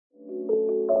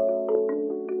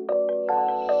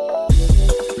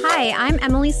Hi, I'm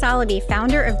Emily Soloby,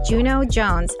 founder of Juno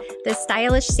Jones, the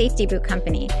stylish safety boot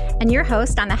company, and your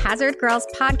host on the Hazard Girls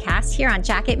podcast here on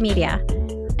Jacket Media.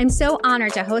 I'm so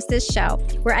honored to host this show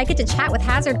where I get to chat with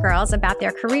Hazard Girls about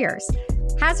their careers.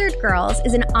 Hazard Girls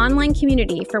is an online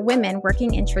community for women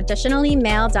working in traditionally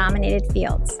male-dominated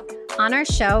fields. On our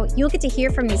show, you'll get to hear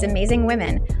from these amazing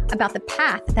women about the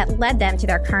path that led them to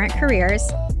their current careers,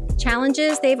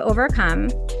 challenges they've overcome,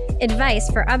 advice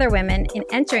for other women in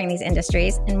entering these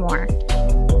industries, and more.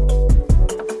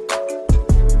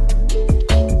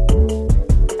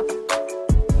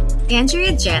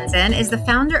 Andrea Jansen is the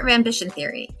founder of Ambition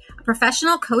Theory, a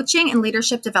professional coaching and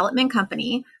leadership development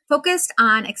company focused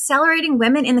on accelerating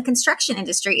women in the construction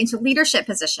industry into leadership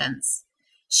positions.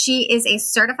 She is a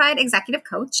certified executive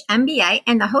coach, MBA,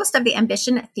 and the host of the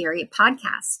Ambition Theory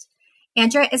podcast.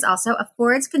 Andrea is also a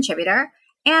Forbes contributor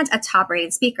and a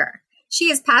top-rated speaker. She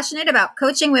is passionate about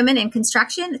coaching women in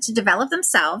construction to develop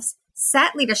themselves,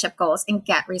 set leadership goals, and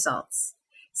get results.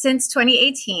 Since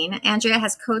 2018, Andrea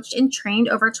has coached and trained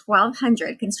over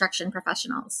 1,200 construction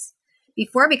professionals.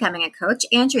 Before becoming a coach,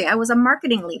 Andrea was a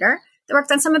marketing leader that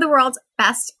worked on some of the world's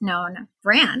best-known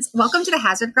brands. Welcome to the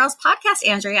Hazard Girls podcast,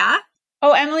 Andrea.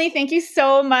 Oh, Emily, thank you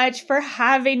so much for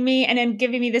having me and then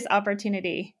giving me this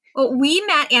opportunity. Well, we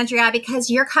met, Andrea, because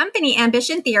your company,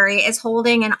 Ambition Theory, is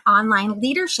holding an online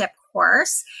leadership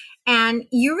course, and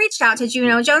you reached out to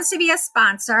Juno Jones to be a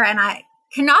sponsor, and I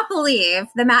cannot believe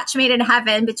the match made in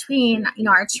heaven between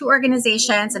our two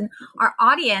organizations, and our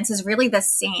audience is really the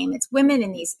same. It's women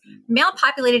in these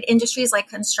male-populated industries like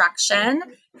construction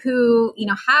who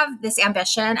have this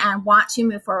ambition and want to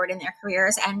move forward in their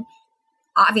careers, and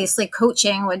obviously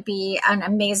coaching would be an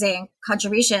amazing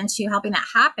contribution to helping that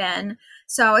happen.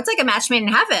 So it's like a match made in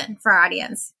heaven for our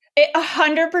audience. It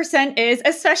 100% is,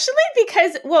 especially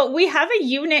because, we have a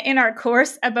unit in our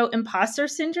course about imposter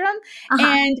syndrome,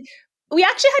 and we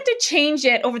actually had to change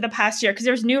it over the past year because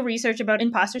there's new research about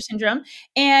imposter syndrome,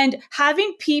 and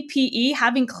having PPE,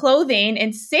 having clothing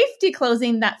and safety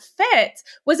clothing that fits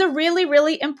was a really,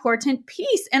 really important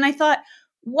piece. And I thought,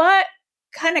 what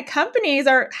kind of companies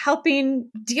are helping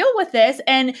deal with this?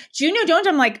 And Juno Jones,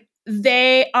 I'm like,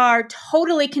 they are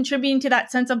totally contributing to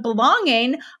that sense of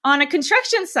belonging on a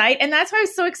construction site. And that's why I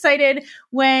was so excited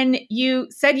when you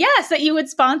said yes, that you would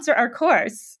sponsor our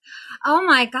course. Oh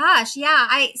my gosh.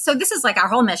 Yeah. So this is like our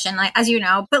whole mission, as you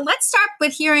know, but let's start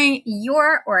with hearing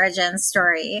your origin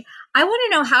story. I want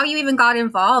to know how you even got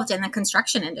involved in the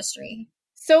construction industry.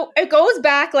 So it goes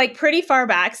back pretty far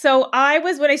back. So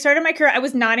when I started my career, I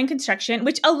was not in construction,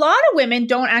 which a lot of women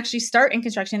don't actually start in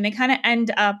construction. They kind of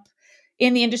end up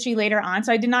in the industry later on.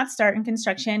 So I did not start in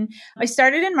construction. I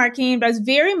started in marketing, but I was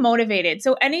very motivated.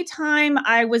 So anytime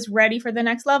I was ready for the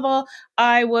next level,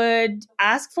 I would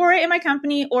ask for it in my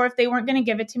company, or if they weren't going to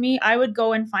give it to me, I would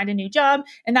go and find a new job.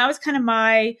 And that was kind of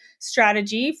my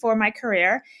strategy for my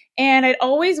career. And I'd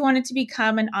always wanted to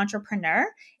become an entrepreneur.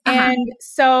 And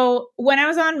so when I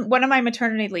was on one of my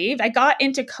maternity leave, I got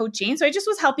into coaching. So I just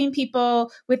was helping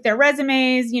people with their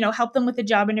resumes, help them with a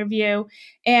job interview.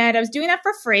 And I was doing that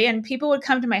for free. And people would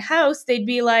come to my house. They'd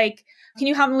be like, can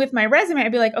you help me with my resume?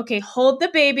 I'd be like, okay, hold the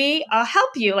baby. I'll help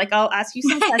you. I'll ask you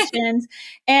some questions.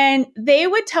 And they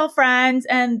would tell friends,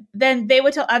 and then they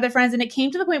would tell other friends. And it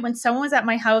came to the point when someone was at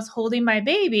my house holding my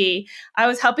baby, I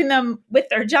was helping them with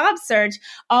their job search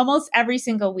almost every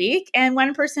single week. And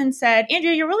one person said,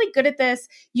 Andrea, you're really good at this.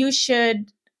 You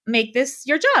should make this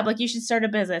your job. You should start a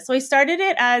business. So I started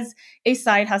it as a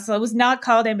side hustle. It was not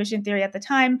called Ambition Theory at the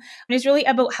time. It was really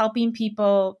about helping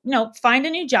people, find a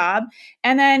new job.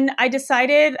 And then I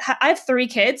decided, I have 3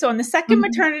 kids. So on the second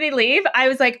maternity leave, I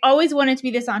was always wanted to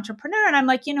be this entrepreneur. And I'm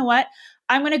like, you know what?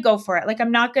 I'm going to go for it.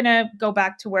 I'm not going to go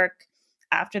back to work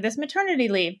after this maternity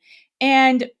leave.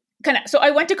 And so I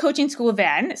went to coaching school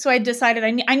then. So I decided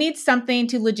I need something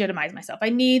to legitimize myself. I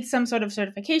need some sort of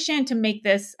certification to make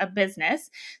this a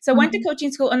business. So I went to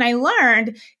coaching school, and I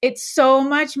learned it's so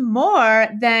much more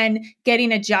than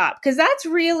getting a job, because that's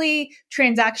really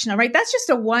transactional, right? That's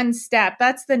just a one step.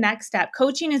 That's the next step.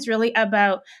 Coaching is really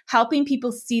about helping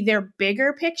people see their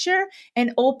bigger picture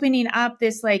and opening up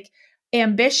this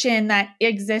ambition that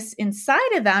exists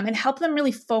inside of them, and help them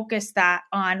really focus that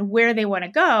on where they want to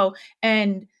go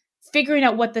and figuring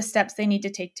out what the steps they need to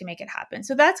take to make it happen.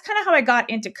 So that's kind of how I got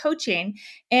into coaching.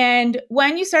 And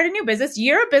when you start a new business,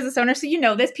 you're a business owner, so you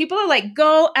know this. People are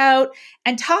go out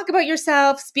and talk about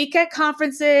yourself, speak at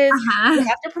conferences. You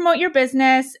have to promote your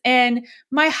business. And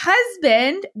my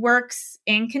husband works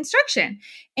in construction.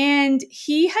 And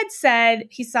he had said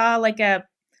he saw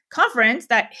conference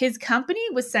that his company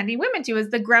was sending women to. It was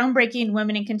the Groundbreaking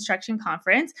Women in Construction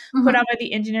Conference Mm-hmm. put on by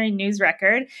the Engineering News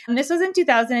Record. And this was in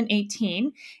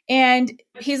 2018. And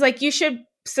he's like, you should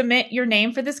submit your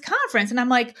name for this conference. And I'm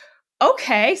like,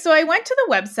 okay. So I went to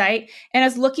the website and I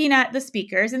was looking at the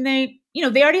speakers, and they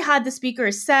already had the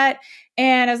speakers set.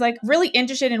 And I was like really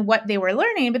interested in what they were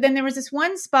learning. But then there was this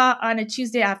one spot on a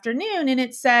Tuesday afternoon and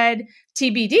it said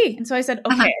TBD. And so I said,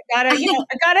 okay, I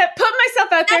gotta put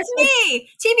myself out there. That's me,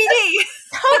 TBD.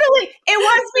 Totally. It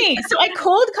was me. So I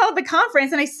cold called the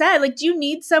conference and I said, like, do you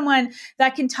need someone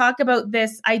that can talk about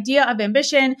this idea of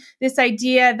ambition, this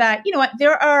idea that, you know what,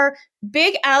 there are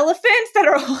big elephants that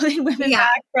are holding women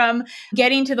back from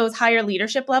getting to those higher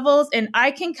leadership levels. And I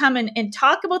can come in and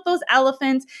talk about those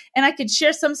elephants, and I could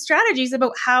share some strategies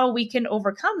about how we can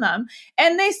overcome them.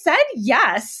 And they said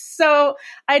yes. So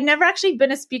I'd never actually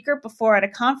been a speaker before at a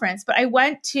conference, but I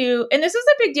went to, and this was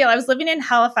a big deal. I was living in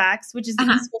Halifax, which is the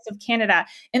east coast of Canada.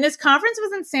 And this conference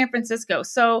was in San Francisco.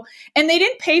 So, and they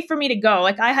didn't pay for me to go.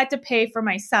 Like, I had to pay for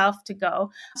myself to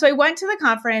go. So I went to the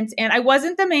conference and I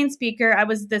wasn't the main speaker. I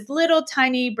was this little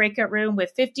tiny breakout room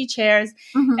with 50 chairs.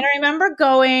 Mm-hmm. And I remember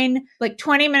going like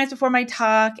 20 minutes before my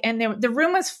talk, and the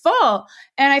room was full.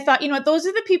 And I thought, you know what, those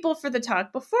are the people for the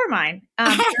talk before mine.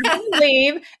 They're going to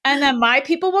leave, and then my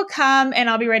people will come and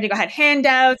I'll be ready to go. I had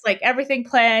handouts, like everything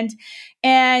planned.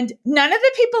 And none of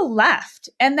the people left.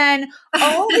 And then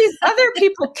all these other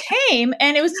people came,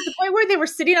 and it was to the point where they were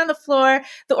sitting on the floor.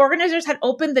 The organizers had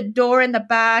opened the door in the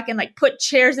back and like put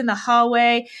chairs in the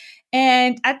hallway.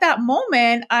 And at that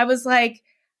moment, I was like,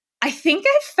 I think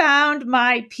I found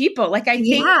my people. Like, I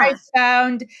think I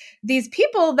found these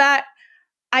people that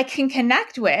I can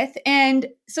connect with. And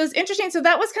so it's interesting. So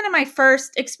that was kind of my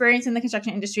first experience in the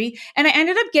construction industry. And I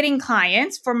ended up getting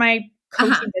clients for my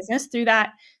coaching business through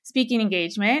that speaking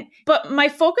engagement. But my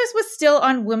focus was still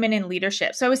on women in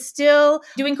leadership. So I was still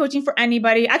doing coaching for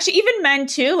anybody, actually even men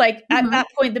too. Like at that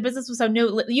point, the business was so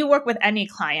new. You work with any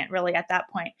client really at that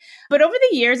point. But over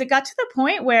the years, it got to the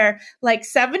point where like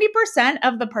 70%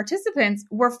 of the participants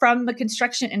were from the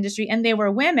construction industry, and they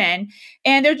were women.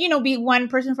 And there'd, be one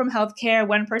person from healthcare,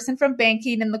 one person from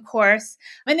banking in the course,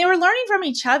 and they were learning from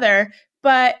each other.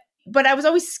 But I was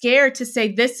always scared to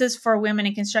say, this is for women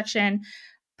in construction,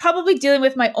 probably dealing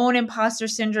with my own imposter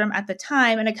syndrome at the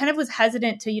time. And I kind of was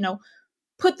hesitant to,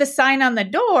 put the sign on the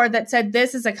door that said,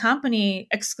 this is a company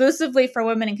exclusively for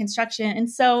women in construction. And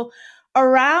so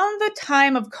around the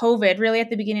time of COVID, really at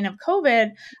the beginning of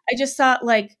COVID, I just thought,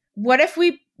 like, what if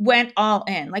we went all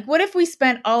in? Like, what if we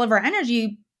spent all of our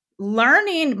energy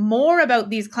learning more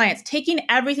about these clients, taking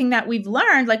everything that we've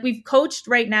learned, like we've coached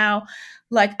right now,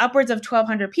 like upwards of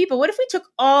 1,200 people. What if we took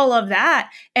all of that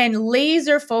and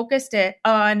laser focused it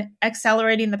on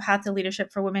accelerating the path to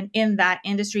leadership for women in that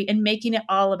industry and making it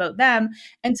all about them?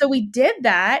 And so we did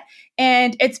that.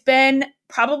 And it's been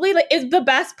probably is the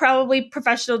best, probably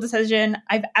professional decision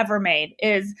I've ever made,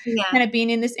 is kind of being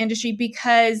in this industry,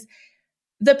 because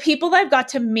the people that I've got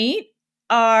to meet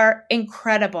are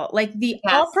incredible. Like the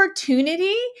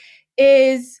opportunity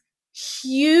is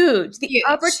huge. The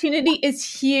opportunity is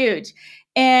huge.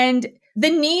 And the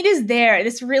need is there.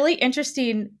 This really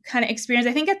interesting kind of experience.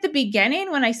 I think at the beginning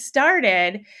when I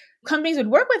started, companies would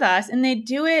work with us and they'd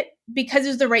do it because it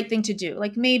was the right thing to do.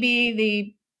 Like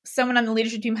maybe someone on the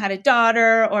leadership team had a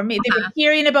daughter, or maybe they were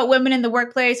hearing about women in the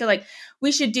workplace, or like,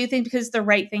 we should do things because it's the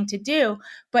right thing to do.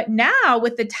 But now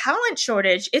with the talent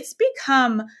shortage, it's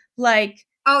become like,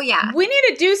 we need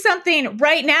to do something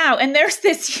right now. And there's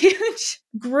this huge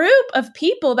group of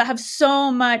people that have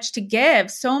so much to give,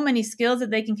 so many skills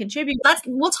that they can contribute.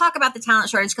 We'll talk about the talent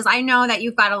shortage, because I know that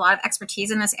you've got a lot of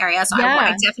expertise in this area. So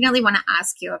I definitely want to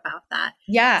ask you about that.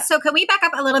 Yeah. So can we back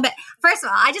up a little bit? First of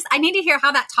all, I need to hear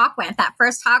how that talk went, that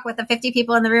first talk with the 50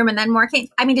 people in the room, and then more came.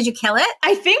 I mean, did you kill it?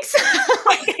 I think so.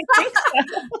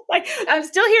 Like, I'm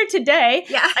still here today.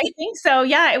 Yeah. I think so.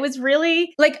 Yeah. It was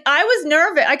really like, I was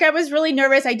nervous. Like, I was really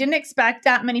nervous. I didn't expect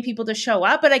that many people to show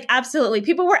up, but like, absolutely.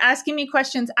 People were asking me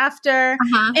questions after,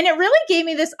 and it really gave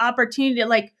me this opportunity to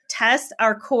like test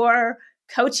our core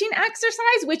coaching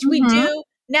exercise, which we do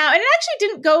now. And it actually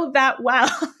didn't go that well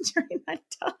during that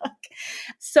talk.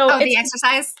 So the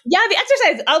exercise? Yeah, the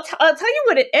exercise. I'll tell you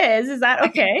what it is. Is that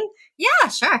okay? Yeah,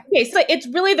 sure. Okay, so it's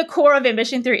really the core of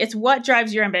ambition theory. It's what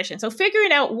drives your ambition. So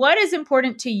figuring out what is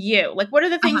important to you. Like, what are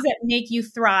the things that make you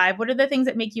thrive? What are the things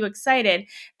that make you excited?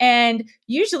 And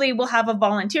usually we'll have a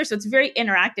volunteer. So it's very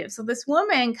interactive. So this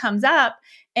woman comes up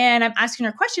and I'm asking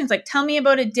her questions like, tell me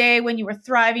about a day when you were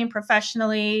thriving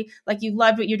professionally, like you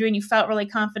loved what you're doing, you felt really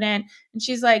confident. And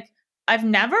she's like, I've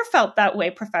never felt that way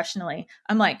professionally.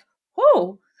 I'm like,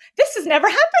 oh, this has never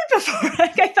happened before.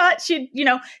 Like I thought she'd,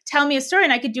 tell me a story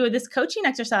and I could do this coaching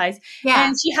exercise. Yeah.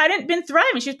 And she hadn't been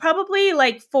thriving. She was probably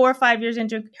like 4 or 5 years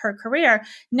into her career,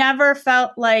 never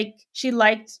felt like she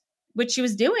liked what she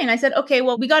was doing. I said, okay,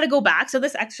 well, we got to go back. So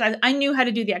this exercise, I knew how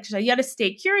to do the exercise. You got to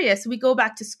stay curious. So we go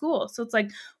back to school. So it's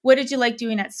like, what did you like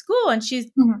doing at school? And she's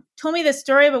told me this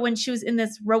story about when she was in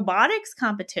this robotics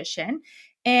competition.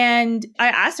 And I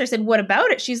asked her, I said, what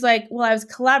about it? She's like, well, I was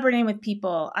collaborating with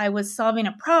people. I was solving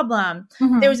a problem.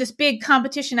 There was this big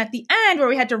competition at the end where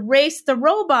we had to race the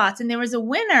robots and there was a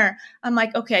winner. I'm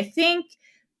like, okay, I think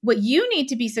what you need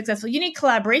to be successful, you need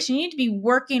collaboration. You need to be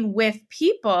working with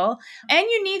people and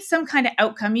you need some kind of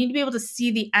outcome. You need to be able to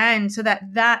see the end so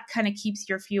that kind of keeps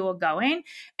your fuel going.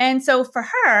 And so for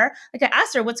her, like I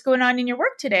asked her, what's going on in your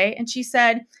work today? And she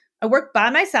said, I work by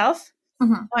myself.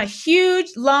 On a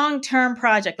huge long-term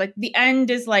project. Like the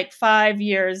end is like 5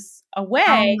 years away.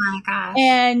 Oh my gosh.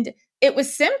 And it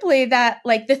was simply that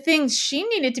like the things she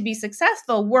needed to be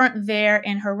successful weren't there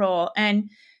in her role. And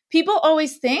people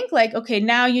always think like, okay,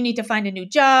 now you need to find a new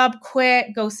job,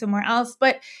 quit, go somewhere else.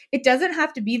 But it doesn't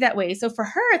have to be that way. So for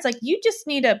her, it's like, you just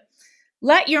need to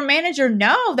let your manager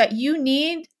know that you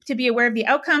need to be aware of the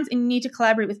outcomes and you need to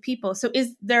collaborate with people. So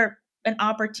is there an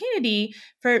opportunity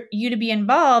for you to be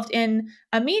involved in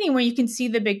a meeting where you can see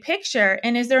the big picture?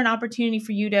 And is there an opportunity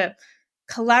for you to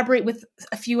collaborate with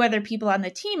a few other people on the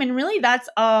team? And really that's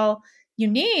all you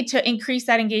need to increase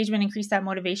that engagement, increase that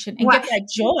motivation, and get that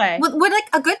joy. Would like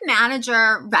a good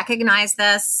manager recognize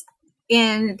this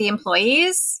in the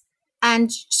employees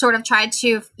and sort of try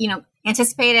to,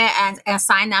 anticipate it and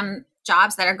assign them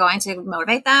jobs that are going to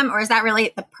motivate them? Or is that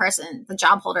really the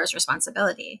job holder's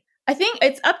responsibility? I think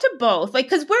it's up to both, like,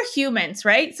 because we're humans,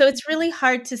 right? So it's really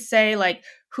hard to say like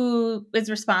who is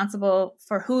responsible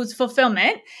for whose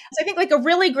fulfillment. So I think like a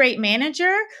really great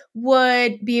manager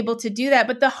would be able to do that.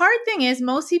 But the hard thing is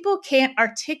most people can't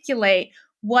articulate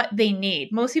what they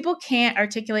need. Most people can't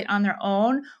articulate on their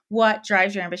own what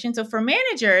drives your ambition. So for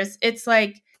managers, it's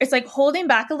like holding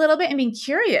back a little bit and being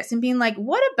curious and being like,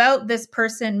 what about this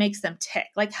person makes them tick?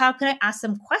 Like, how can I ask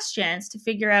them questions to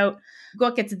figure out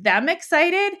what gets them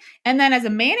excited? And then as a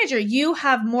manager, you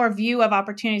have more view of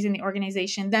opportunities in the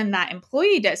organization than that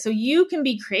employee does. So you can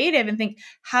be creative and think,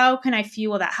 how can I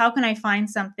fuel that? How can I find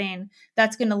something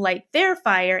that's going to light their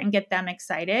fire and get them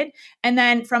excited? And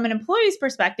then from an employee's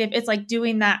perspective, it's like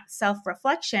doing that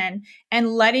self-reflection and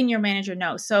letting your manager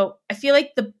know. So I feel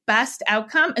like the best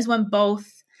outcome is when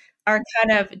both are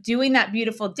kind of doing that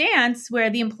beautiful dance where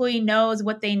the employee knows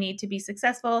what they need to be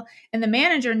successful and the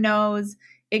manager knows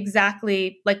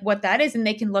exactly like what that is and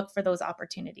they can look for those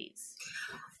opportunities.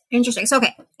 Interesting. So,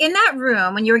 okay, in that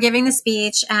room when you were giving the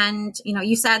speech and,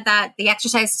 you said that the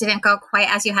exercise didn't go quite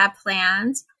as you had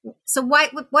planned. So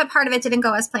what part of it didn't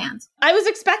go as planned? I was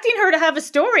expecting her to have a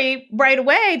story right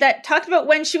away that talked about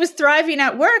when she was thriving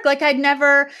at work. Like I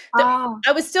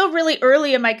was still really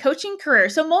early in my coaching career.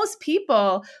 So most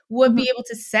people would be able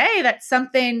to say that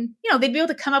something, they'd be able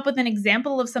to come up with an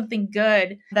example of something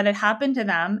good that had happened to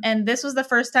them. And this was the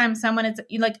first time someone it's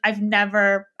like,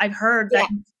 I've heard that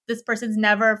this person's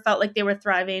never felt like they were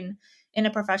thriving in a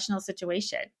professional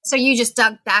situation. So you just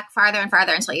dug back farther and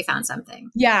farther until you found something.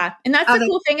 Yeah. And that's the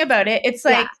cool thing about it. It's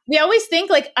like, we always think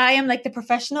like I am like the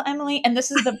professional Emily and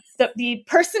this is the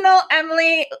personal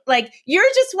Emily. Like you're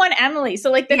just one Emily.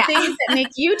 So like the things that make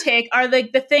you tick are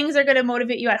like the things that are going to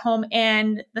motivate you at home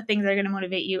and the things that are going to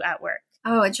motivate you at work.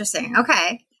 Oh, interesting.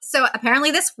 Okay. So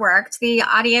apparently this worked. The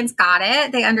audience got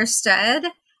it. They understood.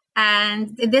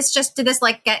 And did this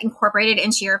like get incorporated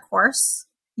into your course?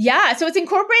 Yeah. So it's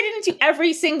incorporated into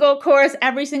every single course,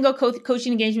 every single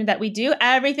coaching engagement that we do.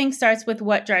 Everything starts with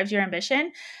what drives your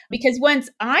ambition. Because once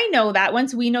we know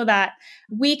that,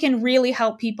 we can really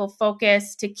help people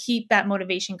focus to keep that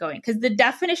motivation going. Because the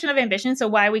definition of ambition, so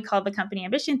why we call the company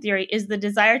ambition theory, is the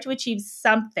desire to achieve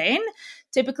something,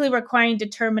 typically requiring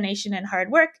determination and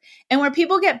hard work. And where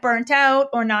people get burnt out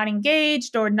or not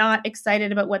engaged or not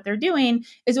excited about what they're doing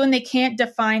is when they can't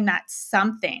define that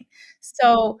something.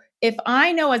 So if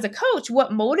I know as a coach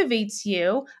what motivates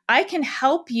you, I can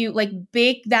help you like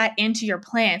bake that into your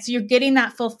plan. So you're getting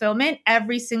that fulfillment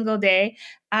every single day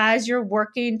as you're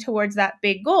working towards that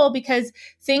big goal, because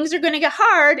things are going to get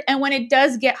hard. And when it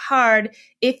does get hard,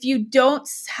 if you don't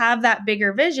have that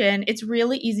bigger vision, it's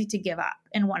really easy to give up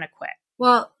and want to quit.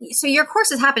 Well, so your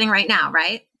course is happening right now,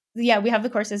 right? Yeah, we have the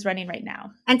courses running right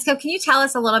now. And so can you tell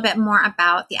us a little bit more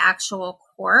about the actual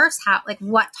course?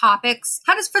 What topics,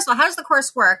 how does the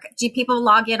course work? Do people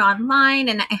log in online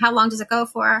and how long does it go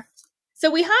for? So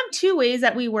we have two ways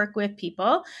that we work with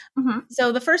people. Mm-hmm.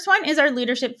 So the first one is our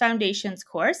Leadership Foundations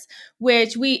course,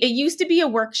 which it used to be a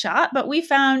workshop, but we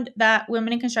found that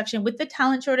women in construction, with the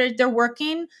talent shortage,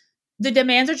 the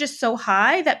demands are just so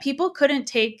high that people couldn't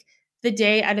take the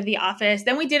day out of the office.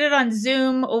 Then we did it on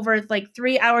Zoom over like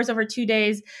 3 hours over 2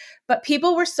 days. But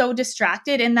people were so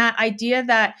distracted in that idea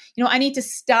that, I need to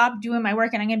stop doing my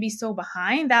work and I'm going to be so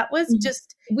behind. That was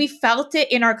just, we felt it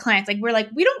in our clients. Like, we're like,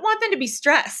 we don't want them to be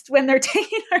stressed when they're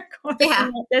taking our course. Yeah.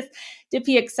 We want this to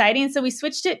be exciting. So we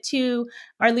switched it to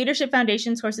our Leadership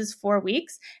Foundations courses 4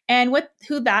 weeks. And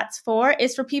who that's for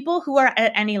is for people who are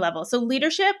at any level. So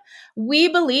leadership, we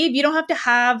believe you don't have to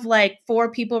have like 4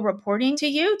 people reporting to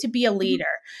you to be a leader.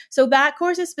 So that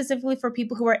course is specifically for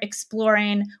people who are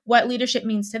exploring what leadership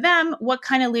means to them. What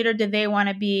kind of leader do they want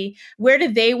to be? Where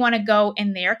do they want to go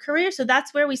in their career? So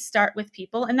that's where we start with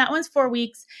people. And that one's 4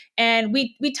 weeks. And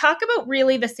we talk about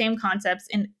really the same concepts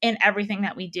in everything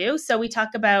that we do. So we talk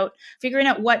about figuring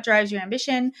out what drives your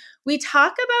ambition. We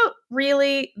talk about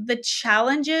really the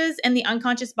challenges and the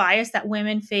unconscious bias that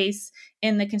women face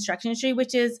in the construction industry,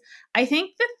 which is, I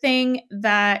think, the thing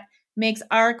that makes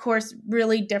our course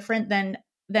really different than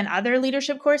other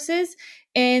leadership courses,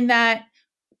 in that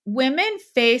women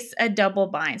face a double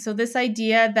bind. So this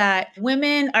idea that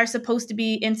women are supposed to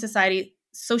be in society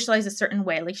socialized a certain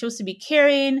way, like supposed to be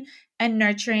caring and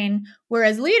nurturing,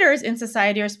 whereas leaders in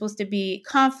society are supposed to be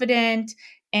confident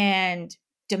and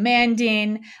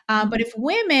demanding. But if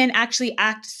women actually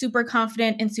act super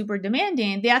confident and super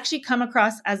demanding, they actually come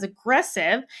across as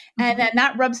aggressive, and then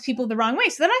that rubs people the wrong way.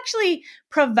 So that actually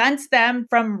prevents them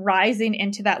from rising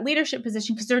into that leadership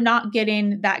position because they're not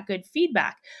getting that good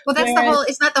feedback. Well,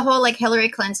 isn't that the whole like Hillary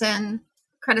Clinton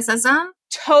criticism?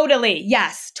 Totally.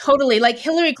 Yes, totally. Like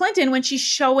Hillary Clinton, when she's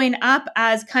showing up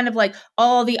as kind of like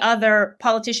all the other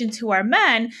politicians who are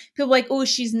men, people are like, oh,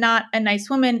 she's not a nice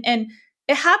woman. And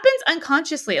it happens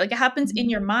unconsciously. Like it happens in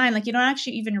your mind. Like you don't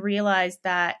actually even realize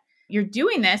that you're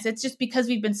doing this. It's just because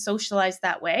we've been socialized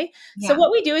that way. Yeah. So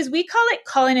what we do is we call it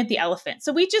calling it the elephant.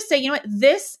 So we just say,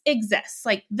 this exists.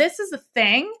 Like this is a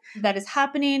thing that is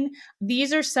happening.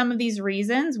 These are some of these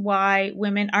reasons why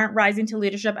women aren't rising to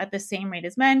leadership at the same rate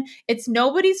as men. It's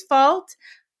nobody's fault.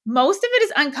 Most of it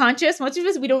is unconscious. Most of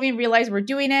us, we don't even realize we're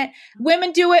doing it.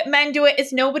 Women do it, men do it.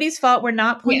 It's nobody's fault. We're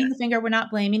not pointing the finger. We're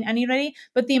not blaming anybody.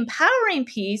 But the empowering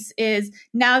piece is,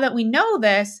 now that we know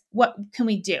this, what can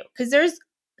we do? Because there's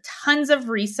tons of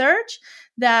research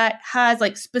that has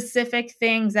like specific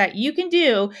things that you can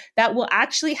do that will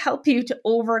actually help you to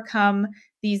overcome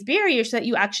these barriers so that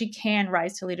you actually can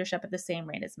rise to leadership at the same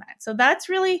rate as men. So that's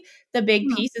really the big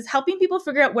piece, is helping people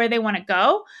figure out where they want to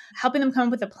go, helping them come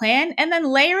up with a plan, and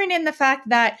then layering in the fact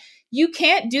that you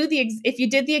can't do if you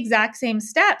did the exact same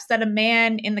steps that a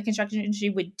man in the construction industry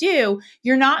would do,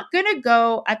 you're not going to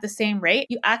go at the same rate.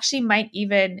 You actually might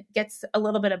even get a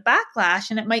little bit of backlash,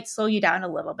 and it might slow you down a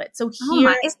little bit. So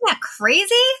isn't that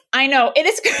crazy? I know, it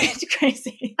is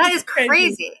crazy. That is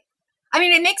crazy. I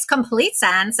mean, it makes complete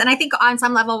sense. And I think on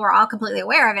some level, we're all completely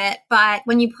aware of it. But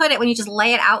when you just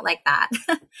lay it out like that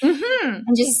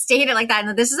and just state it like that,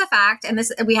 and this is a fact, and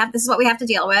this is what we have to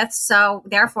deal with. So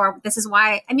therefore, this is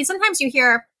why, I mean, sometimes you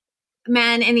hear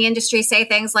men in the industry say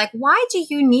things like, why do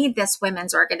you need this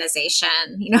women's organization?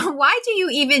 Why do you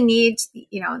even need,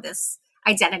 this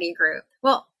identity group?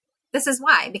 Well, this is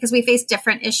why, because we face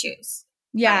different issues.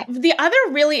 Yeah. The other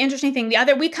really interesting thing,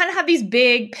 we kind of have these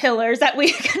big pillars that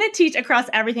we kind of teach across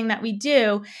everything that we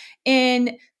do,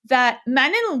 in that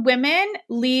men and women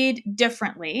lead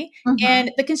differently.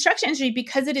 And the construction industry,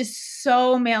 because it is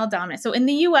so male dominant. So in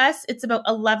the US, it's about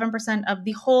 11% of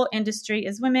the whole industry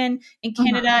is women. In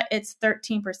Canada, it's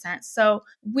 13%. So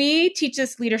we teach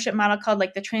this leadership model called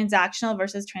like the transactional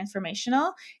versus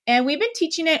transformational. And we've been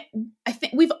teaching it, I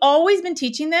think we've always been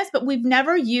teaching this, but we've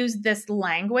never used this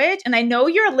language. And I know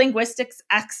you're a linguistics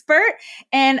expert,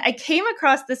 and I came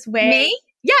across this way. Me?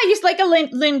 Yeah, you're like a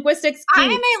linguistics geek.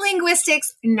 I'm a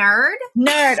linguistics nerd.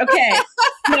 Okay.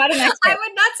 Not an expert. I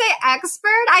would not say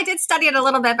expert. I did study it a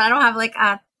little bit, but I don't have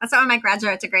that's not what my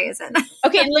graduate degree is in.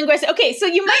 Okay, linguistics. Okay, so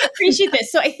you might appreciate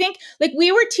this. So I think like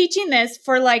we were teaching this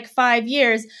for like 5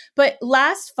 years, but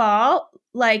last fall,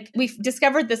 like we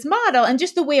discovered this model and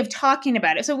just the way of talking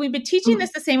about it. So we've been teaching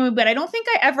this the same way, but I don't think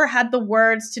I ever had the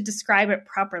words to describe it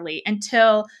properly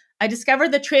until I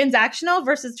discovered the transactional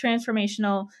versus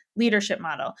transformational leadership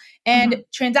model. And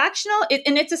transactional,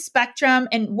 and it's a spectrum,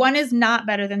 and one is not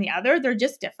better than the other. They're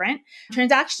just different.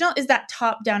 Transactional is that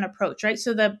top-down approach, right?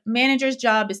 So the manager's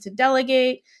job is to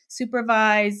delegate,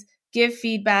 supervise, give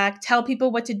feedback, tell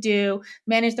people what to do,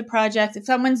 manage the project. If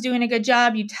someone's doing a good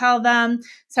job, you tell them.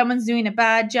 Someone's doing a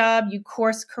bad job, you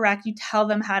course correct, you tell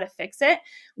them how to fix it.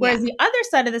 Whereas the other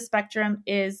side of the spectrum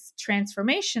is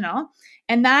transformational.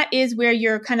 And that is where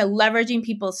you're kind of leveraging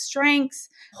people's strengths,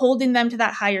 holding them to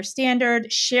that higher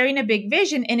standard, sharing a big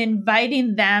vision, and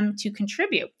inviting them to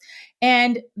contribute.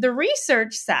 And the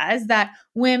research says that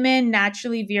women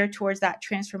naturally veer towards that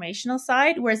transformational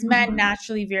side, whereas men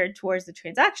naturally veer towards the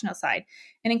transactional side.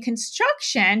 And in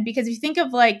construction, because if you think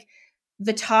of like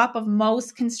the top of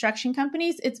most construction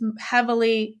companies, it's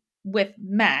heavily with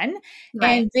men,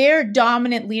 and their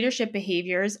dominant leadership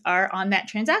behaviors are on that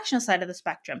transactional side of the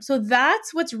spectrum. So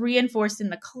that's what's reinforced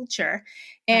in the culture.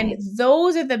 And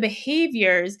those are the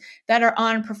behaviors that are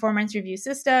on performance review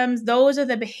systems. Those are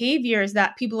the behaviors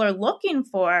that people are looking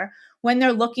for when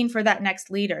they're looking for that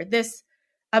next leader. This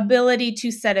ability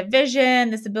to set a vision,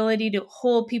 this ability to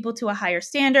hold people to a higher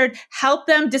standard, help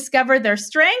them discover their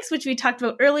strengths, which we talked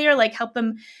about earlier, like help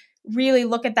them really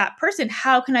look at that person.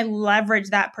 How can I leverage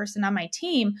that person on my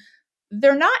team?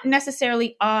 They're not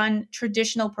necessarily on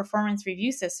traditional performance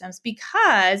review systems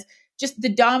because just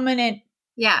the dominant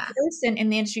person in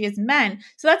the industry is men.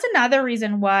 So that's another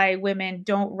reason why women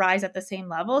don't rise at the same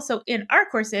level. So in our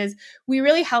courses, we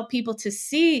really help people to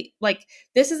see like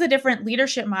this is a different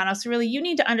leadership model. So really you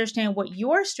need to understand what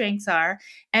your strengths are.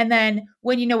 And then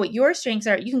when you know what your strengths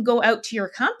are, you can go out to your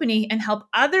company and help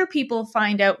other people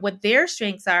find out what their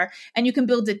strengths are. And you can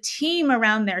build a team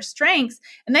around their strengths.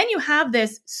 And then you have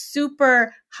this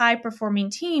super high performing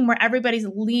team where everybody's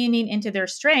leaning into their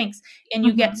strengths and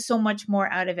you get so much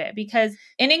more out of it. Because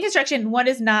in construction, one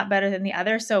is not better than the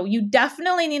other. So you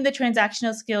definitely need the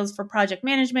transactional skills for project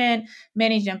management,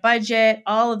 management budget,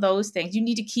 all of those things. You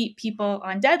need to keep people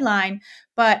on deadline,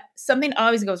 but something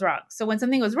always goes wrong. So when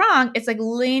something goes wrong, it's like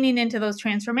leaning into those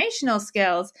transformational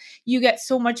skills. You get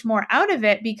so much more out of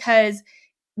it because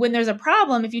when there's a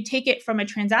problem, if you take it from a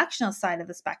transactional side of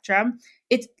the spectrum,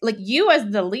 it's like you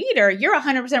as the leader, you're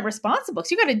 100% responsible. So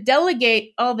you got to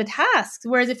delegate all the tasks.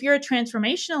 Whereas if you're a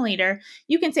transformational leader,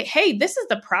 you can say, hey, this is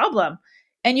the problem.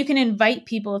 And you can invite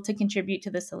people to contribute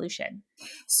to the solution.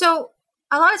 So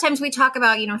a lot of times we talk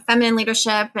about, feminine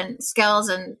leadership and skills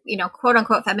and, quote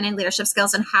unquote, feminine leadership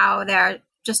skills and how they're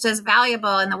just as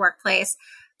valuable in the workplace.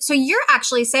 So you're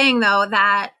actually saying, though,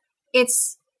 that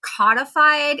it's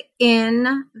codified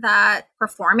in the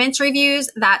performance reviews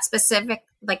that specific,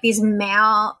 like these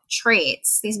male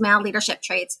traits, these male leadership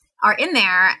traits are in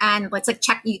there. And it's like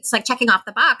checking off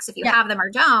the box if you have them or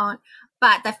don't.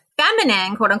 But the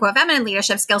feminine, quote unquote, feminine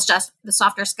leadership skills, just the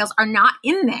softer skills are not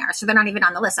in there. So they're not even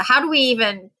on the list. So how do we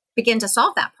even begin to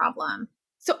solve that problem?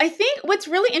 So I think what's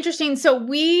really interesting, so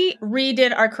we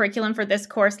redid our curriculum for this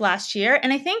course last year,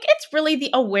 and I think it's really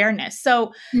the awareness.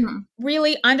 So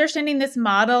really understanding this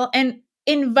model and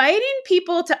inviting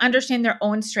people to understand their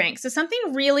own strengths. So something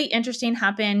really interesting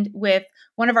happened with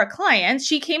one of our clients.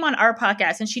 She came on our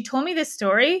podcast and she told me this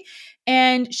story.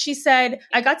 And she said,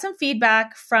 I got some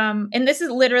feedback from, and this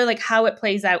is literally like how it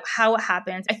plays out, how it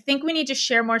happens. I think we need to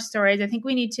share more stories. I think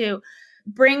we need to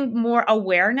bring more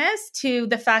awareness to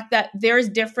the fact that there's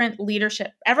different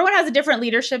leadership. Everyone has a different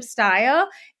leadership style,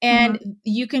 and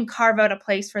you can carve out a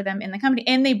place for them in the company,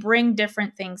 and they bring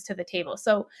different things to the table.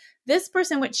 So this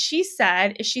person, what she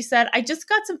said, I just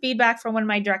got some feedback from one of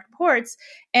my direct reports,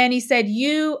 and he said,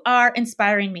 you are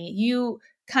inspiring me. You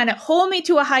kind of hold me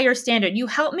to a higher standard. You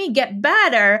help me get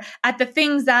better at the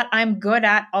things that I'm good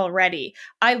at already.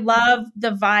 I love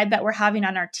the vibe that we're having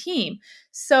on our team.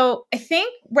 So I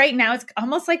think right now it's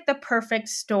almost like the perfect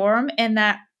storm in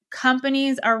that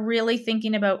companies are really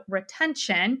thinking about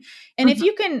retention. And if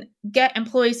you can get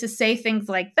employees to say things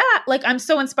like that, like I'm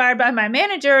so inspired by my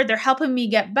manager, they're helping me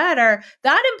get better,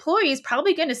 that employee is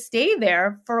probably going to stay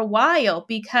there for a while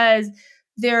because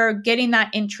they're getting that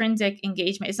intrinsic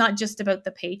engagement. It's not just about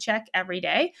the paycheck every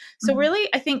day. So really,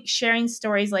 I think sharing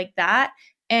stories like that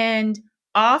and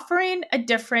offering a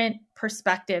different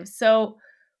perspective. So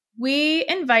we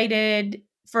invited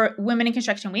for Women in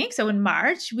Construction Week. So in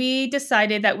March, we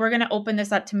decided that we're going to open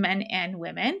this up to men and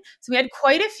women. So we had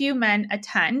quite a few men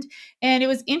attend, and it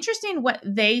was interesting what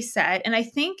they said. And I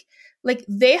think like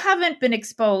they haven't been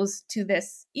exposed to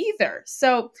this either.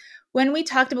 So when we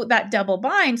talked about that double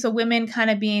bind, so women kind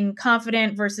of being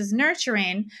confident versus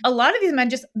nurturing, a lot of these men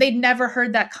they'd never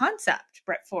heard that concept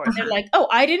before. They're like, oh,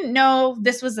 I didn't know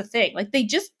this was a thing. Like they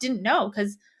just didn't know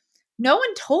because no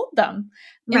one told them.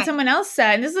 And someone else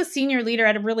said, and this is a senior leader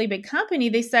at a really big company,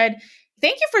 they said,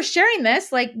 thank you for sharing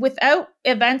this. Like without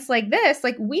events like this,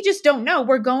 like we just don't know.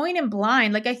 We're going in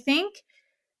blind. Like I think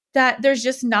that there's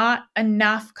just not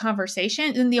enough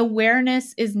conversation and the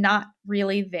awareness is not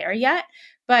really there yet.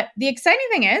 But the exciting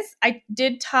thing is, I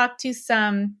did talk to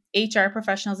some HR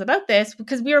professionals about this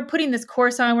because we were putting this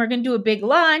course on. We're going to do a big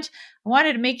launch. I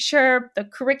wanted to make sure the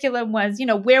curriculum was,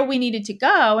 where we needed to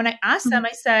go. And I asked them,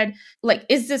 I said, like,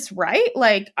 is this right?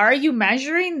 Like, are you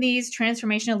measuring these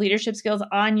transformational leadership skills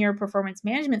on your performance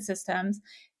management systems?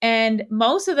 And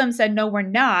most of them said, no, we're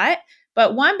not.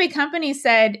 But one big company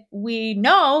said, we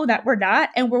know that we're not,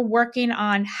 and we're working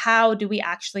on how do we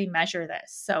actually measure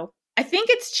this. So I think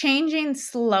it's changing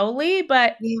slowly,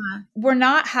 but we're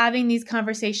not having these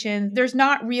conversations. There's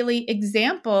not really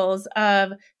examples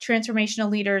of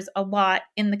transformational leaders a lot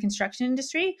in the construction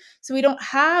industry. So we don't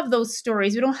have those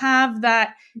stories. We don't have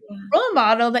that role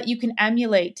model that you can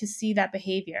emulate to see that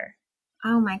behavior.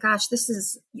 Oh my gosh, this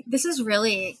is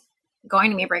really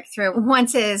going to be a breakthrough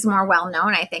once it is more well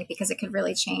known, I think, because it could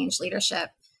really change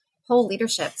whole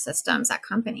leadership systems at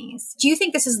companies. Do you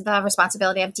think this is the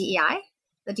responsibility of DEI?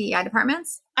 The DEI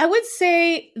departments? I would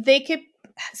say they could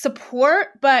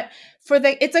support, but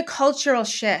it's a cultural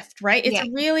shift, right? It's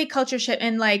a really culture shift.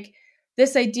 And like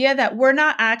this idea that we're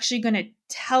not actually going to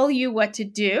tell you what to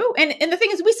do. And the thing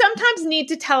is, we sometimes need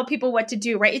to tell people what to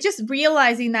do, right? It's just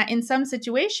realizing that in some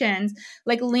situations,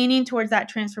 like leaning towards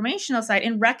that transformational side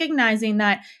and recognizing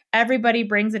that everybody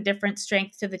brings a different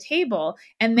strength to the table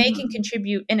and they can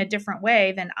contribute in a different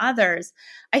way than others.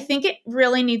 I think it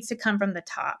really needs to come from the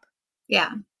top.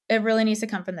 Yeah. It really needs to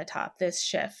come from the top, this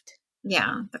shift.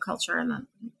 Yeah. The culture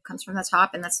comes from the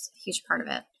top, and that's a huge part of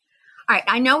it. All right.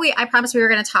 I promised we were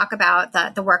going to talk about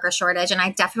the worker shortage, and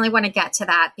I definitely want to get to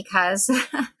that because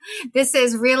this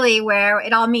is really where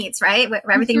it all meets, right? Where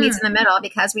everything meets in the middle,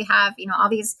 because we have,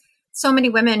 so many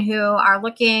women who are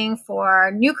looking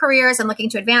for new careers and looking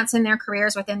to advance in their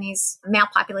careers within these male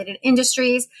populated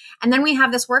industries. And then we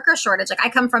have this worker shortage. Like, I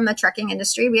come from the trucking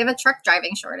industry. We have a truck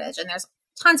driving shortage, and there's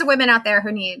tons of women out there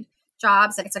who need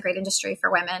jobs. And it's a great industry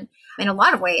for women in a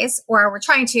lot of ways, or we're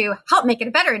trying to help make it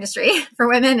a better industry for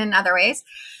women in other ways.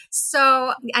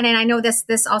 So, and I know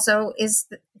this also is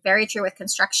very true with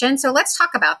construction. So let's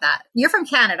talk about that. You're from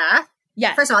Canada.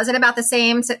 Yes. First of all, is it about the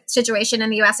same situation in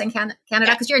the US and Canada?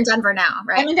 Because you're in Denver now,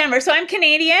 right? I'm in Denver. So I'm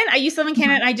Canadian. I used to live in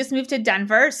Canada. And I just moved to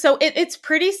Denver. So it's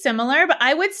pretty similar. But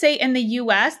I would say in the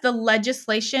US, the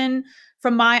legislation,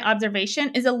 from my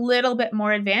observation, is a little bit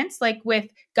more advanced. Like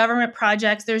with government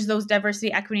projects, there's those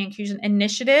diversity, equity, inclusion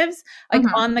initiatives, like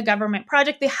on the government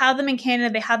project. They have them in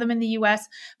Canada, they have them in the US,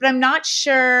 but I'm not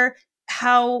sure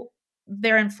how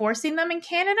they're enforcing them in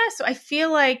Canada. So I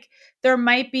feel like there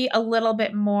might be a little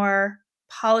bit more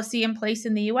policy in place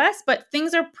in the US, but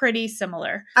things are pretty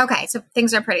similar. Okay, so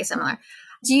things are pretty similar.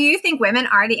 Do you think women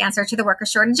are the answer to the worker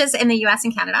shortages in the US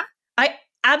and Canada?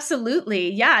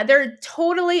 Absolutely. Yeah, they're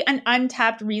totally an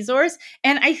untapped resource.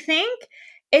 And I think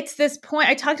it's this point,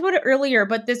 I talked about it earlier,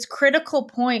 but this critical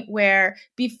point where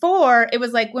before it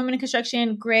was like women in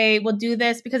construction, great, we'll do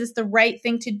this because it's the right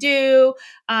thing to do.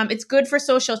 It's good for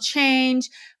social change.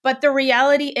 But the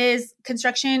reality is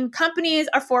construction companies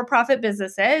are for-profit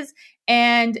businesses.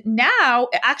 And now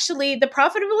actually the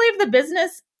profitability of the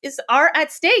business are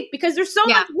at stake because there's so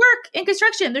much work in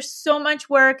construction. There's so much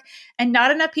work and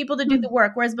not enough people to do the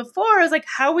work. Whereas before it was like,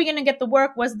 how are we going to get the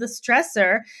work was the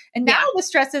stressor. And now the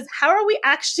stress is, how are we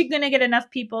actually going to get enough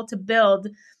people to build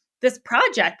this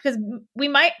project? Because we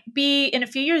might be in a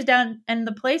few years down in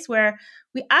the place where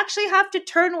we actually have to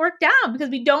turn work down because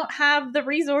we don't have the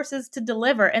resources to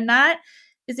deliver. And that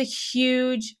is a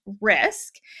huge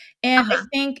risk. And I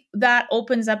think that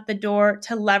opens up the door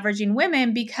to leveraging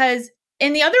women because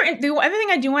the other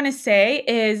thing I do want to say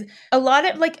is a lot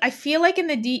of I feel like in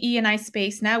the DE&I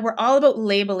space now, we're all about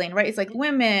labeling, right? It's like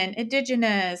women,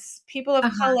 indigenous, people of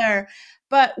color.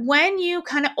 But when you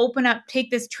kind of open up, take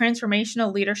this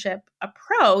transformational leadership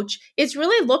approach, it's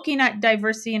really looking at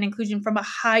diversity and inclusion from a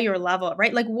higher level,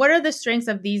 right? Like, what are the strengths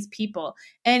of these people?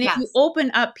 And if you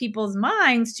open up people's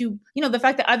minds to, the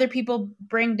fact that other people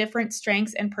bring different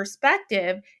strengths and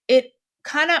perspective, it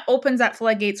kind of opens up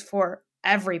floodgates for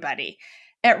everybody.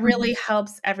 It really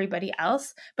helps everybody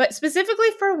else. But specifically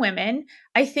for women,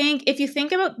 I think if you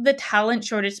think about the talent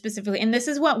shortage specifically, and this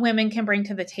is what women can bring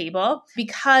to the table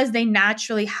because they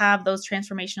naturally have those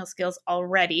transformational skills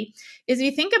already, is if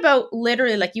you think about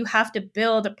literally you have to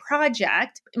build a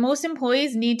project, most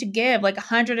employees need to give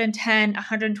 110,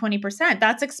 120%.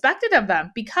 That's expected of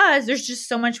them because there's just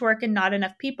so much work and not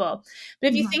enough people. But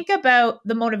if you think about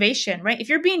the motivation, right? If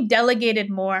you're being delegated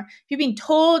more, if you're being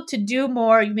told to do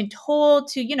more, you've been told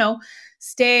to,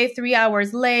 stay 3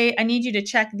 hours late. I need you to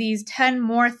check these 10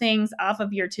 more things off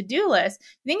of your to-do list.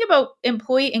 Think about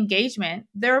employee engagement.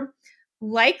 They're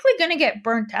likely going to get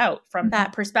burnt out from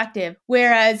that perspective.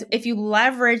 Whereas if you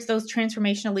leverage those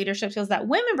transformational leadership skills that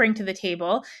women bring to the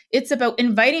table, it's about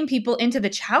inviting people into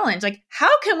the challenge. Like,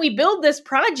 how can we build this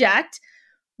project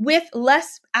with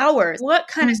less hours? What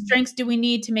kind of strengths do we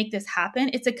need to make this happen?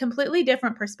 It's a completely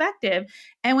different perspective.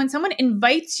 And when someone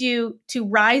invites you to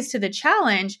rise to the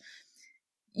challenge,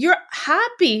 you're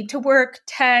happy to work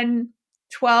 10,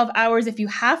 12 hours if you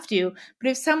have to.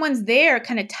 But if someone's there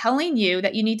kind of telling you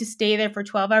that you need to stay there for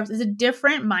 12 hours, it's a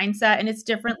different mindset and it's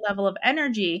different level of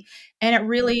energy. And it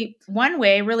really, one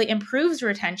way, really improves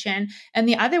retention. And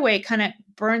the other way kind of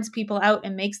burns people out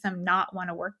and makes them not want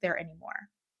to work there anymore.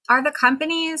 Are the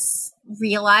companies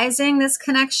realizing this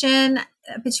connection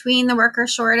between the worker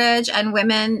shortage and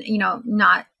women,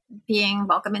 not being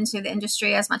welcome into the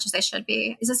industry as much as they should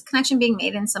be? Is this connection being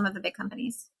made in some of the big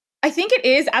companies? I think it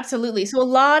is, absolutely. So a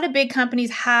lot of big companies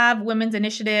have women's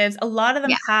initiatives. A lot of them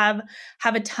have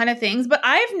a ton of things, but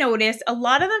I've noticed a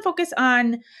lot of them focus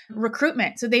on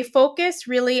recruitment. So they focus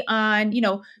really on,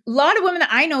 a lot of women that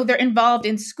I know, they're involved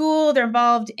in school, they're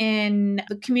involved in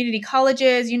the community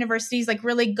colleges, universities, like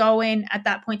really going at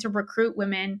that point to recruit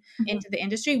women into the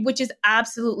industry, which is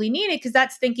absolutely needed because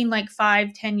that's thinking like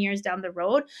 5-10 years down the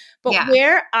road. But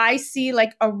where I see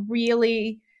like a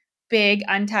really big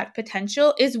untapped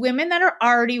potential is women that are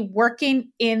already working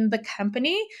in the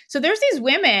company. So there's these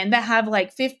women that have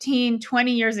like 15,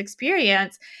 20 years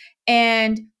experience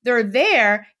and they're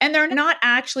there and they're not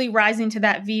actually rising to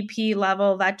that VP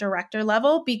level, that director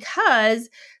level, because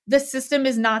the system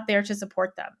is not there to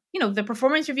support them. The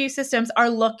performance review systems are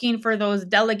looking for those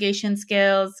delegation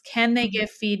skills. Can they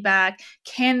give feedback?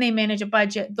 Can they manage a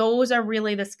budget? Those are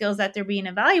really the skills that they're being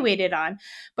evaluated on,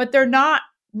 but they're not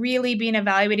really being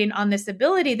evaluated on this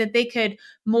ability that they could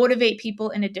motivate people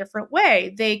in a different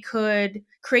way. They could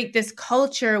create this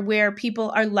culture where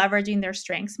people are leveraging their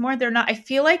strengths more. I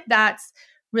feel like that's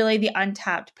really the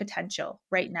untapped potential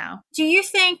right now. Do you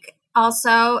think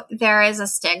also there is a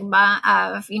stigma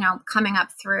of, coming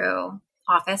up through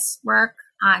office work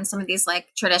on some of these like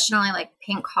traditionally like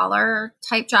pink collar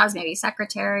type jobs, maybe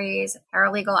secretaries,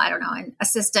 paralegal, I don't know, and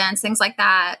assistants, things like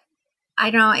that? I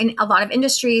know in a lot of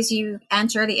industries, you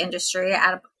enter the industry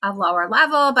at a lower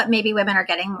level, but maybe women are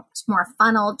getting more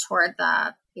funneled toward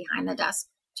the behind the desk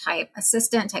type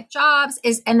assistant type jobs.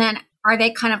 And then are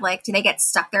they kind of like, do they get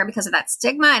stuck there because of that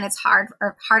stigma and it's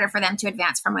harder for them to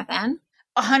advance from within?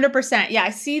 100%. Yeah,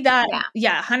 I see that.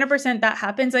 Yeah, 100% that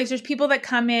happens. Like there's people that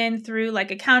come in through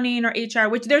like accounting or HR,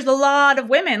 which there's a lot of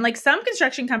women. Like some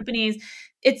construction companies,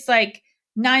 it's like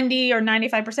 90 or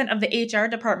 95% of the HR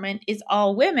department is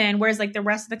all women, whereas like the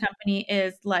rest of the company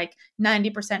is like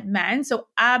 90% men. So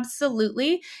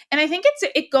absolutely. And I think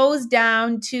it goes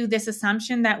down to this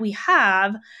assumption that we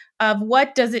have of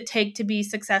what does it take to be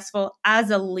successful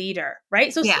as a leader,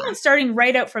 right? So someone starting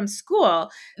right out from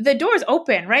school, the door's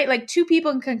open, right? Like two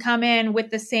people can come in with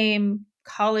the same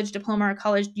college diploma or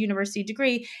college university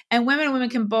degree, and women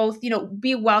can both,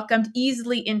 be welcomed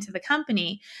easily into the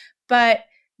company. But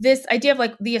this idea of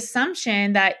like the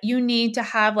assumption that you need to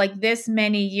have like this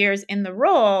many years in the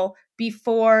role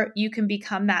before you can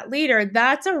become that leader,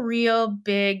 that's a real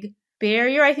big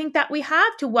barrier, I think, that we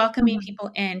have to welcoming people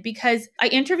in. Because I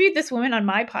interviewed this woman on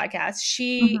my podcast.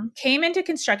 She came into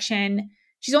construction.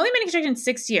 She's only been in construction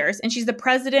 6 years, and she's the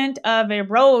president of a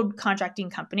road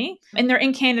contracting company, and they're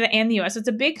in Canada and the US. So it's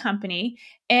a big company,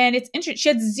 and it's interesting. She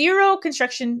had zero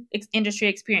construction industry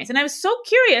experience. And I was so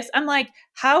curious. I'm like,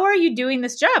 how are you doing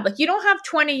this job? Like, you don't have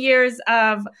 20 years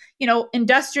of,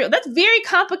 industrial. That's very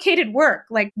complicated work.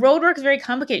 Like road work is very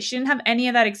complicated. She didn't have any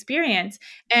of that experience.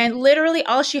 And literally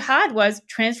all she had was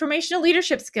transformational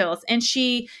leadership skills. And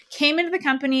she came into the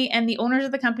company and the owners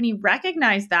of the company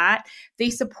recognized that.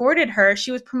 They supported her.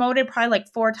 She was promoted probably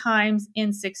like 4 times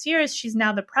in 6 years. She's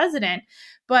now the president.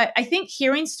 But I think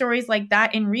hearing stories like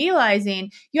that and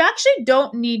realizing you actually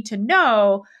don't need to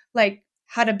know like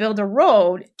how to build a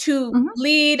road to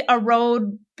lead a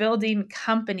road building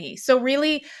company. So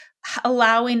really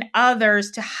allowing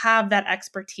others to have that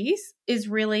expertise is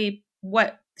really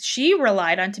what she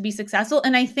relied on to be successful.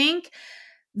 And I think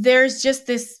there's just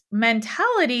this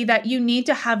mentality that you need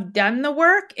to have done the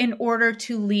work in order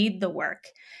to lead the work.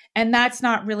 And that's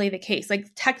not really the case. Like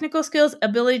technical skills,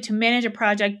 ability to manage a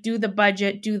project, do the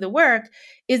budget, do the work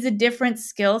is a different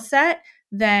skill set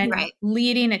than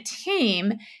leading a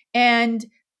team. And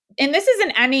this is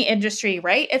in any industry,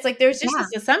 right? It's like there's just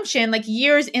this assumption like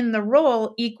years in the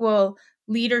role equal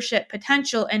leadership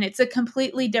potential, and it's a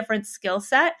completely different skill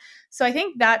set. So I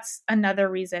think that's another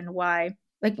reason why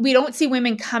Like we don't see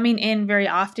women coming in very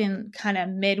often kind of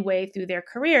midway through their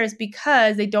careers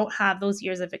because they don't have those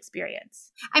years of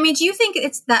experience. I mean, do you think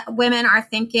it's that women are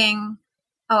thinking,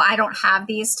 oh, I don't have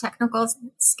these technical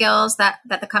skills that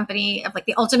the company of like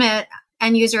the ultimate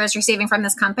end user is receiving from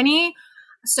this company,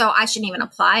 so I shouldn't even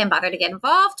apply and bother to get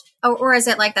involved? Or is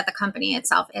it like that the company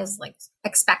itself is like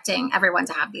expecting everyone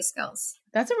to have these skills?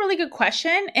 That's a really good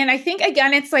question. And I think,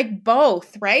 again, it's like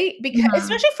both, right? Because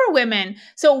especially for women.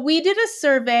 So we did a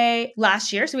survey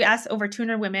last year. So we asked over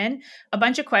 200 women a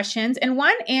bunch of questions. And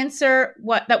one answer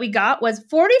that we got was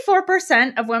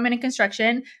 44% of women in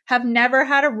construction have never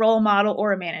had a role model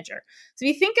or a manager. So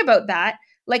if you think about that,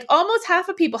 like almost half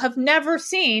of people have never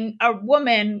seen a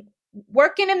woman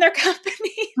working in their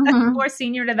company that's more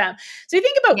senior to them. So you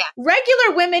think about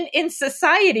regular women in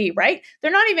society, right?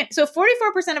 They're not even, so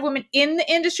 44% of women in the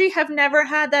industry have never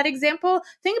had that example.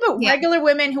 Think about regular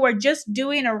women who are just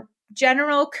doing a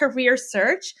general career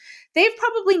search. They've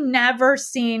probably never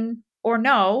seen or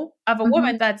know of a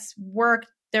woman that's worked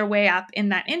their way up in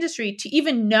that industry to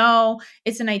even know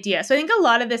it's an idea. So I think a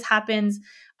lot of this happens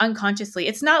unconsciously.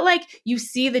 It's not like you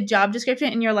see the job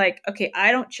description and you're like, okay,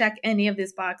 I don't check any of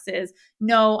these boxes.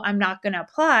 No, I'm not going to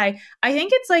apply. I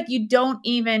think it's like you don't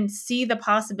even see the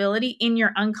possibility in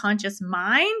your unconscious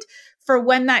mind for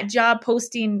when that job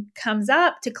posting comes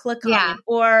up to click on it,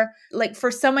 or like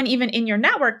for someone even in your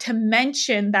network to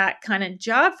mention that kind of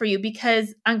job for you,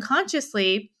 because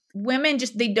unconsciously women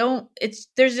just,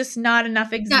 there's just not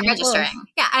enough examples. Not registering.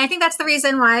 Yeah. And I think that's the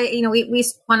reason why, we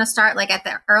want to start like at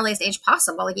the earliest age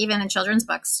possible, like even in children's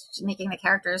books, making the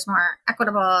characters more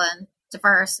equitable and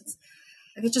diverse.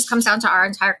 It just comes down to our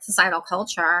entire societal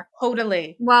culture.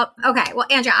 Totally. Well, okay. Well,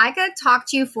 Andrea, I could talk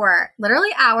to you for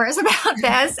literally hours about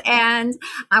this, and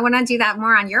I want to do that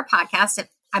more on your podcast.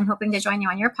 I'm hoping to join you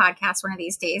on your podcast one of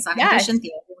these days on Ambition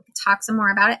Theory. We can talk some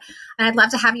more about it. And I'd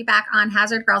love to have you back on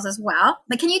Hazard Girls as well.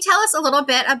 But can you tell us a little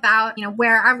bit about,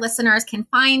 where our listeners can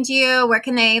find you? Where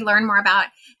can they learn more about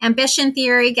Ambition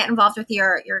Theory, get involved with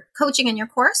your coaching and your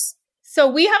course? So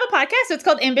we have a podcast. So it's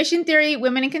called Ambition Theory,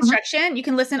 Women in Construction. You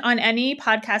can listen on any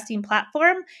podcasting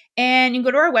platform, and you can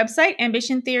go to our website,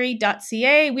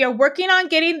 ambitiontheory.ca. We are working on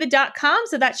getting the .com.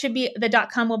 So that should be, the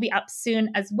 .com will be up soon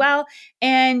as well.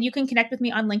 And you can connect with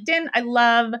me on LinkedIn. I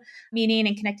love meeting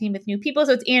and connecting with new people.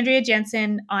 So it's Andrea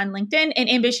Jansen on LinkedIn, and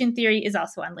Ambition Theory is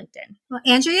also on LinkedIn. Well,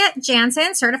 Andrea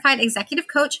Jansen, certified executive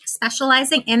coach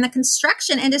specializing in the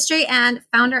construction industry and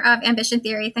founder of Ambition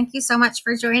Theory. Thank you so much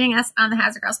for joining us on the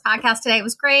Hazard Girls podcast today. It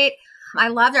was great. I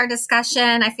loved our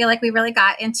discussion. I feel like we really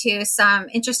got into some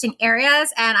interesting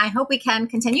areas, and I hope we can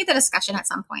continue the discussion at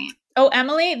some point. Oh,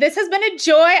 Emily, this has been a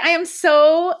joy. I am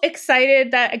so excited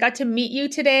that I got to meet you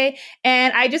today.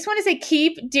 And I just want to say,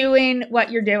 keep doing what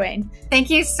you're doing.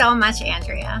 Thank you so much,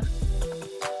 Andrea.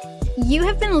 You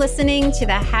have been listening to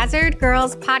the Hazard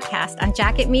Girls podcast on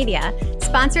Jacket Media,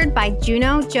 sponsored by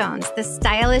Juno Jones, the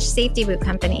stylish safety boot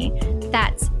company.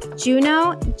 That's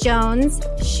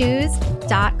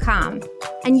JunoJonesShoes.com.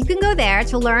 And you can go there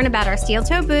to learn about our steel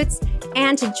toe boots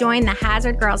and to join the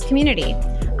Hazard Girls community.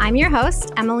 I'm your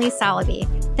host, Emily Soloby.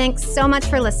 Thanks so much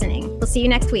for listening. We'll see you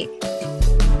next week.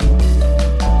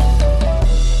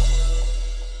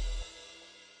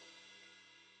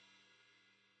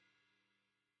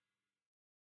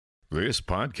 This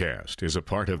podcast is a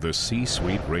part of the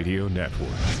C-Suite Radio Network.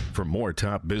 For more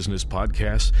top business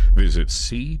podcasts, visit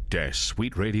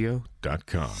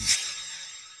c-suiteradio.com.